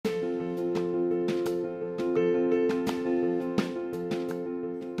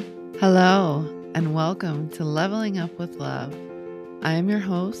Hello, and welcome to Leveling Up with Love. I am your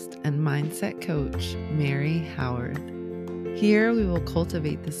host and mindset coach, Mary Howard. Here we will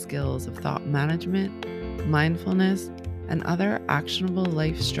cultivate the skills of thought management, mindfulness, and other actionable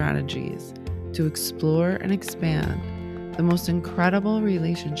life strategies to explore and expand the most incredible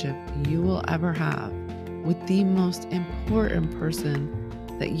relationship you will ever have with the most important person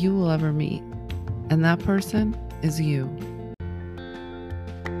that you will ever meet. And that person is you.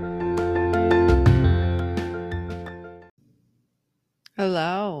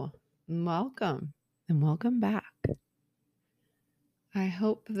 Hello, and welcome back. I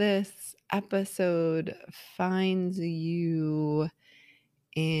hope this episode finds you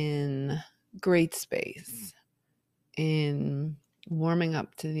in great space, in warming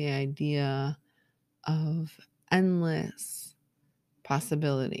up to the idea of endless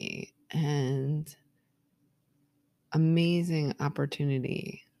possibility and amazing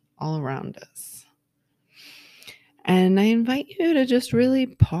opportunity all around us. And I invite you to just really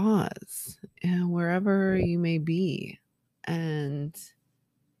pause wherever you may be and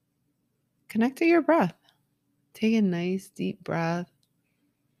connect to your breath. Take a nice deep breath.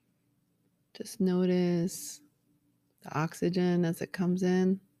 Just notice the oxygen as it comes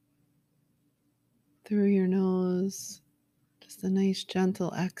in through your nose. Just a nice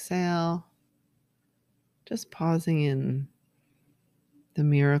gentle exhale. Just pausing in the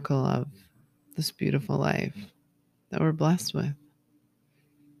miracle of this beautiful life that we're blessed with.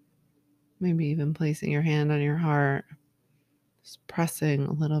 Maybe even placing your hand on your heart, just pressing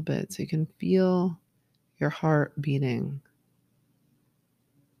a little bit so you can feel your heart beating.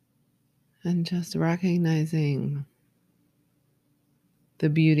 And just recognizing the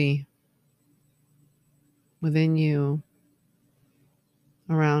beauty within you,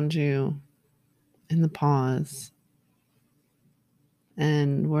 around you, in the pause.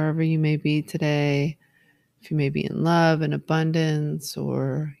 And wherever you may be today, if you may be in love and abundance,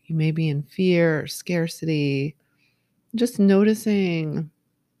 or you may be in fear or scarcity, just noticing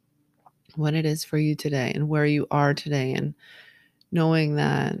what it is for you today and where you are today, and knowing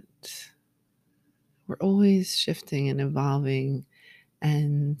that we're always shifting and evolving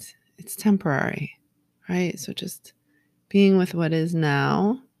and it's temporary, right? So just being with what is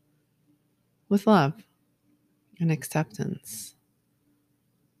now with love and acceptance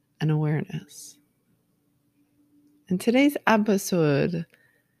and awareness. In today's episode,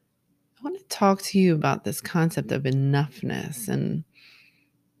 I want to talk to you about this concept of enoughness. And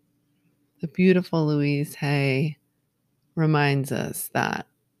the beautiful Louise Hay reminds us that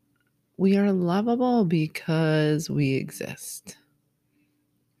we are lovable because we exist,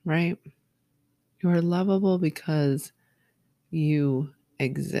 right? You are lovable because you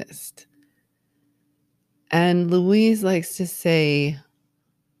exist. And Louise likes to say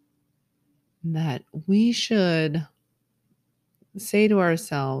that we should say to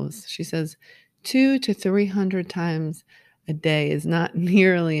ourselves, she says, 200 to 300 times a day is not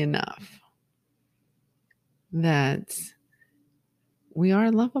nearly enough. That we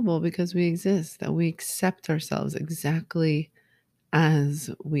are lovable because we exist, that we accept ourselves exactly as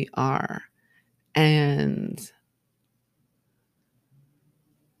we are. And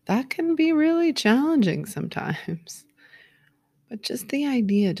that can be really challenging sometimes. But just the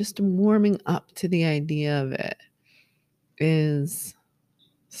idea, just warming up to the idea of it is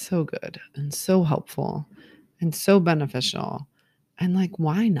so good and so helpful and so beneficial. And like,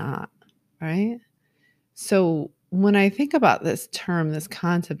 why not? Right? So when I think about this term, this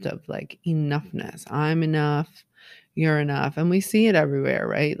concept of like enoughness, I'm enough, you're enough, and we see it everywhere,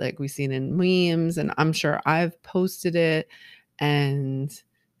 right? Like we see it in memes, and I'm sure I've posted it and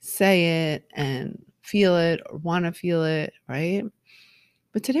say it and feel it or want to feel it, right?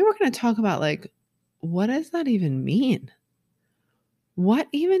 But today we're going to talk about like, what does that even mean? What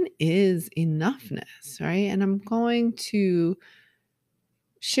even is enoughness, right? And I'm going to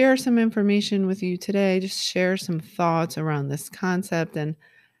share some information with you today, just share some thoughts around this concept and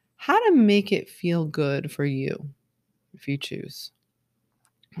how to make it feel good for you if you choose,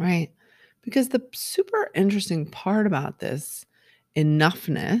 right? Because the super interesting part about this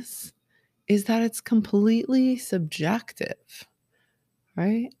enoughness is that it's completely subjective,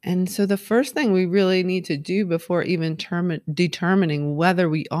 right? And so the first thing we really need to do before even determining whether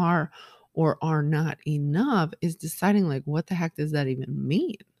we are or are not enough is deciding like, what the heck does that even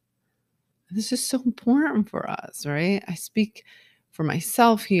mean? This is so important for us, right? I speak for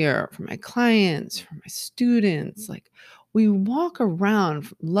myself here, for my clients, for my students. Like we walk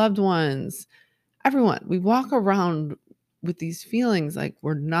around, loved ones, everyone, we walk around with these feelings like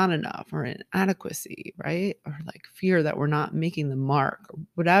we're not enough or inadequacy, right? Or like fear that we're not making the mark or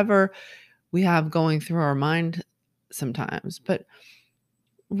whatever we have going through our mind sometimes. But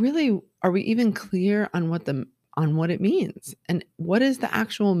really, are we even clear on what it means and what is the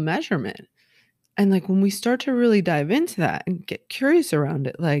actual measurement? And like when we start to really dive into that and get curious around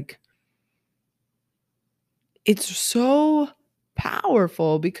it, like it's so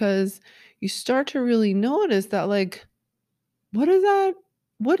powerful because you start to really notice that like what is that?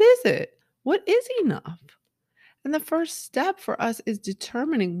 What is it? What is enough? And the first step for us is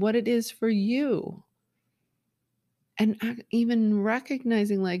determining what it is for you and even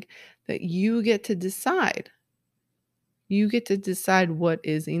recognizing like that you get to decide. You get to decide what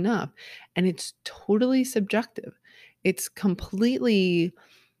is enough. And it's totally subjective. It's completely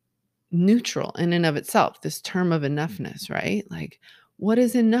neutral in and of itself, this term of enoughness, right? Like, what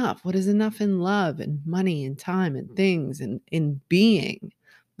is enough? What is enough in love and money and time and things and in being?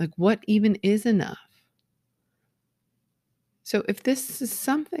 Like, what even is enough? So, if this is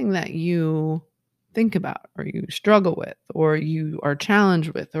something that you think about or you struggle with or you are challenged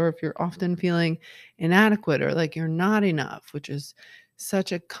with, or if you're often feeling inadequate or like you're not enough, which is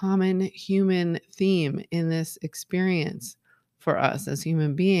such a common human theme in this experience for us as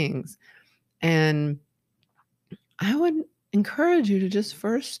human beings. And I would encourage you to just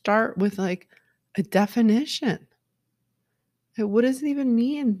first start with like a definition. What does it even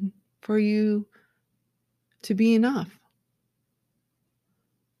mean for you to be enough?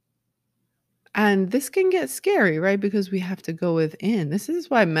 And this can get scary, right? Because we have to go within. This is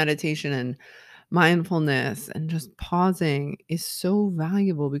why meditation and mindfulness and just pausing is so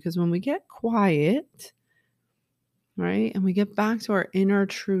valuable because when we get quiet, right, and we get back to our inner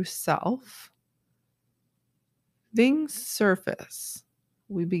true self, things surface.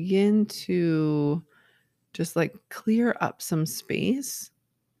 We begin to just like clear up some space,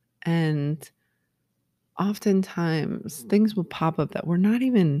 and oftentimes things will pop up that we don't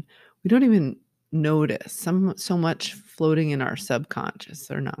even notice, so much floating in our subconscious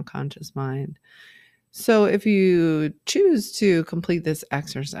or non-conscious mind. So if you choose to complete this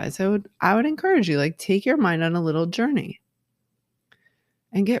exercise, I would encourage you, like, take your mind on a little journey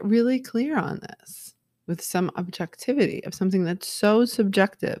and get really clear on this with some objectivity of something that's so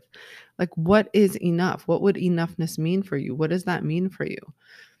subjective. Like, what is enough? What would enoughness mean for you? What does that mean for you?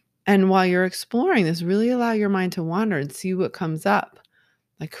 And while you're exploring this, really allow your mind to wander and see what comes up.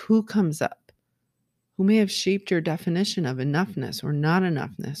 Like, who comes up? Who may have shaped your definition of enoughness or not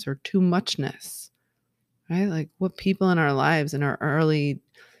enoughness or too muchness, right? Like, what people in our lives and our early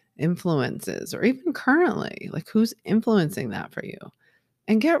influences, or even currently, like, who's influencing that for you?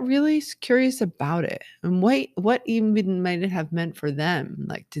 And get really curious about it and what even might it have meant for them?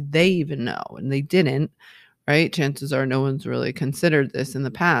 Like, did they even know? And they didn't, right? Chances are no one's really considered this in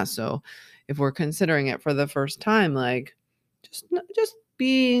the past. So if we're considering it for the first time, like just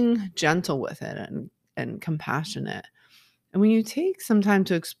being gentle with it and compassionate. And when you take some time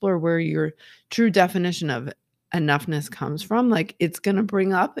to explore where your true definition of enoughness comes from, like it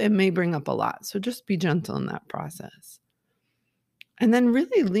may bring up a lot. So just be gentle in that process. And then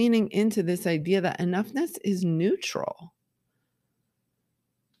really leaning into this idea that enoughness is neutral.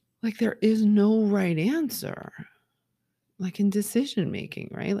 Like there is no right answer. Like in decision making,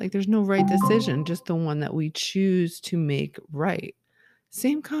 right? Like there's no right decision, just the one that we choose to make right.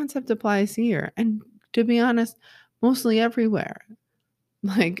 Same concept applies here. And to be honest, mostly everywhere.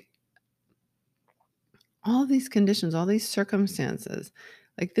 Like all these conditions, all these circumstances,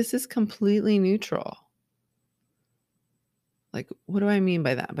 like this is completely neutral. Like, what do I mean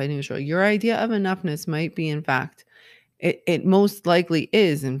by that? By neutral? Your idea of enoughness might be, in fact, it most likely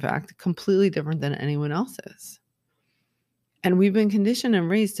is, in fact, completely different than anyone else's. And we've been conditioned and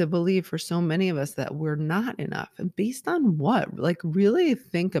raised to believe for so many of us that we're not enough. And based on what? Like, really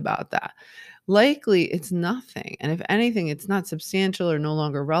think about that. Likely, it's nothing. And if anything, it's not substantial or no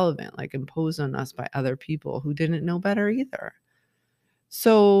longer relevant, like imposed on us by other people who didn't know better either.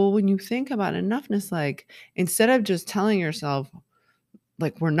 So when you think about enoughness, like instead of just telling yourself,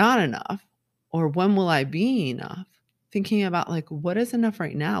 like, we're not enough or when will I be enough, thinking about like, what is enough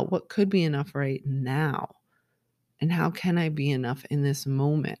right now? What could be enough right now? And how can I be enough in this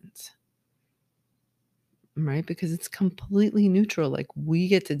moment? Right? Because it's completely neutral. Like we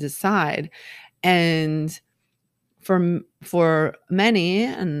get to decide. And for many,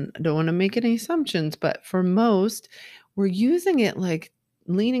 and I don't want to make any assumptions, but for most, we're using it like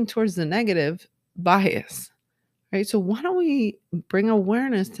leaning towards the negative bias, right? So why don't we bring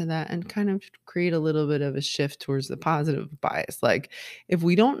awareness to that and kind of create a little bit of a shift towards the positive bias? Like, if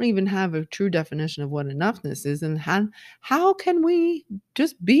we don't even have a true definition of what enoughness is, and how can we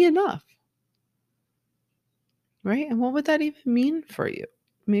just be enough, right? And what would that even mean for you?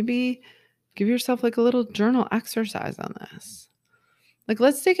 Maybe give yourself like a little journal exercise on this. Like,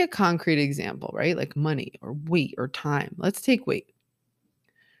 let's take a concrete example, right? Like money or weight or time. Let's take weight,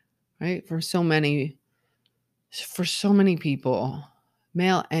 right? For so many people,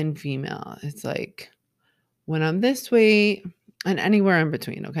 male and female, it's like when I'm this weight and anywhere in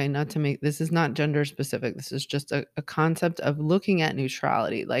between, okay? Not to make this is not gender specific. This is just a concept of looking at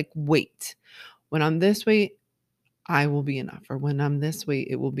neutrality, like weight. When I'm this weight, I will be enough. Or when I'm this weight,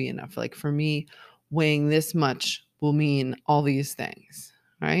 it will be enough. Like for me, weighing this much will mean all these things,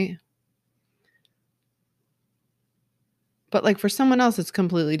 right? But like for someone else, it's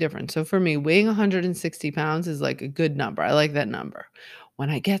completely different. So for me, weighing 160 pounds is like a good number. I like that number.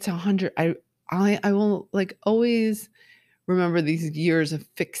 When I get to 100, I will like always remember these years of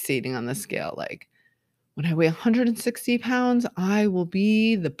fixating on the scale. Like when I weigh 160 pounds, I will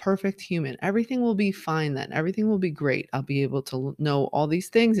be the perfect human. Everything will be fine then. Everything will be great. I'll be able to know all these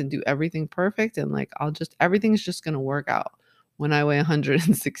things and do everything perfect. And like, everything's just going to work out when I weigh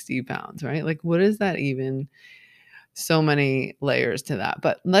 160 pounds, right? Like, what is that even? So many layers to that.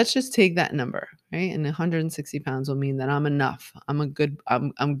 But let's just take that number, right? And 160 pounds will mean that I'm enough. I'm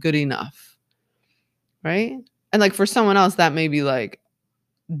good enough, right? And like for someone else, that may be like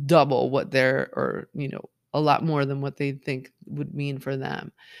double what they're, or, a lot more than what they think would mean for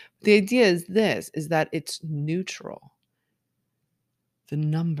them. The idea is that it's neutral. The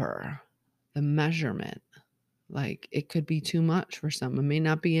number, the measurement, like it could be too much for some. It may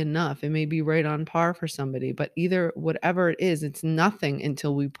not be enough. It may be right on par for somebody, but either whatever it is, it's nothing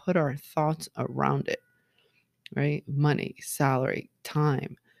until we put our thoughts around it, right? Money, salary,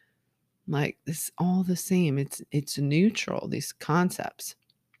 time, like this all the same. It's neutral, these concepts.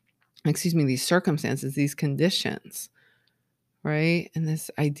 Excuse me, these circumstances, these conditions, right? And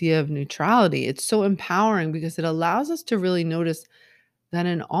this idea of neutrality, it's so empowering because it allows us to really notice that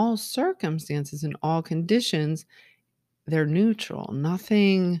in all circumstances, in all conditions, they're neutral.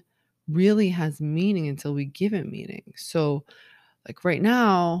 Nothing really has meaning until we give it meaning. So, like right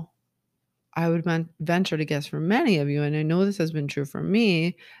now, I would venture to guess for many of you, and I know this has been true for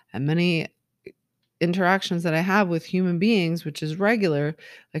me and many interactions that I have with human beings, which is regular,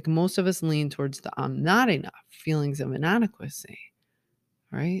 like most of us lean towards the I'm not enough feelings of inadequacy,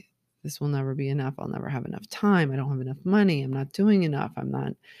 right? This will never be enough. I'll never have enough time. I don't have enough money. I'm not doing enough. I'm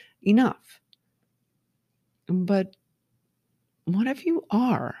not enough. But what if you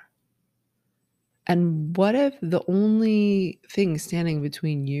are? And what if the only thing standing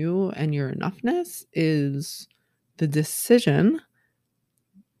between you and your enoughness is the decision,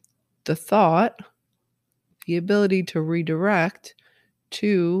 the thought, the ability to redirect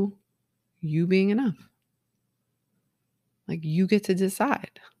to you being enough? Like you get to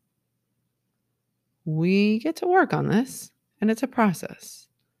decide. We get to work on this, and it's a process.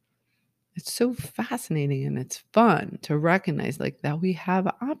 It's so fascinating and it's fun to recognize like that we have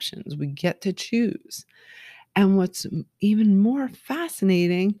options. We get to choose. And what's even more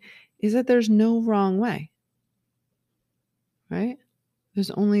fascinating is that there's no wrong way, right?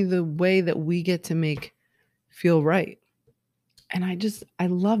 There's only the way that we get to make feel right. And I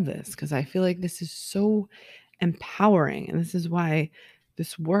love this because I feel like this is so empowering. And this is why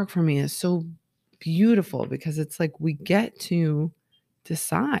this work for me is so beautiful because it's like we get to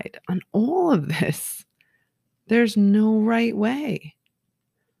decide on all of this. There's no right way.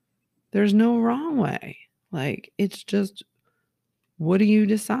 There's no wrong way. Like it's just, what do you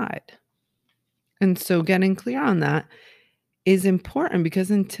decide? And so getting clear on that is important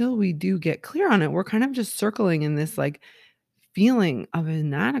because until we do get clear on it, we're kind of just circling in this like feeling of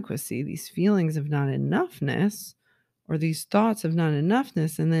inadequacy, these feelings of not enoughness, or these thoughts of not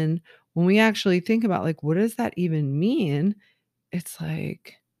enoughness. And then when we actually think about like, what does that even mean? It's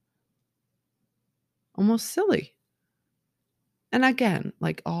like almost silly. And again,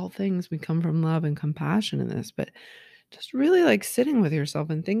 like all things, we come from love and compassion in this, but just really like sitting with yourself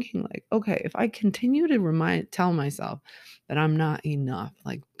and thinking like, okay, if I continue to tell myself that I'm not enough,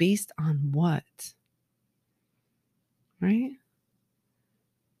 like based on what? Right?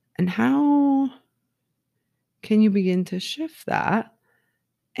 And how can you begin to shift that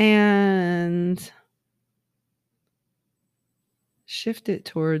and shift it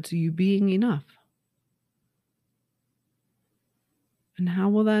towards you being enough? And how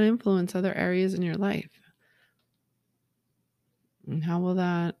will that influence other areas in your life? And how will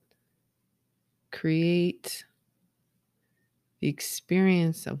that create the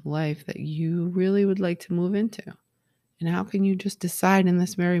experience of life that you really would like to move into? And how can you just decide in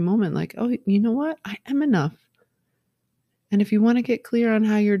this very moment, like, oh, you know what? I am enough. And if you want to get clear on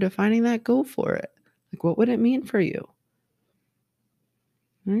how you're defining that, go for it. Like, what would it mean for you?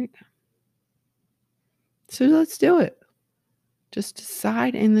 Right? So let's do it. Just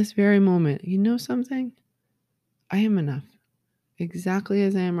decide in this very moment, you know something? I am enough. Exactly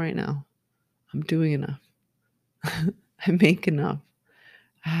as I am right now. I'm doing enough. I make enough.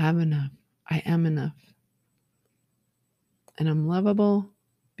 I have enough. I am enough. And I'm lovable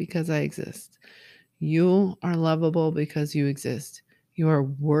because I exist. You are lovable because you exist. You are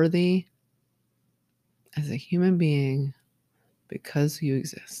worthy as a human being because you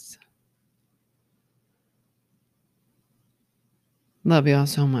exist. Love y'all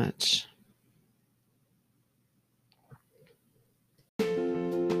so much.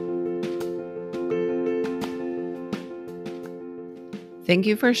 Thank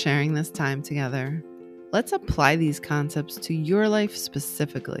you for sharing this time together. Let's apply these concepts to your life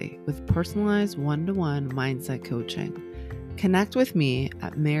specifically with personalized one-to-one mindset coaching. Connect with me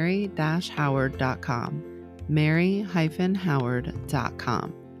at mary-howard.com,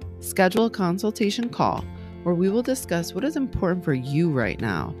 mary-howard.com. Schedule a consultation call where we will discuss what is important for you right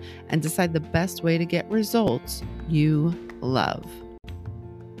now and decide the best way to get results you love.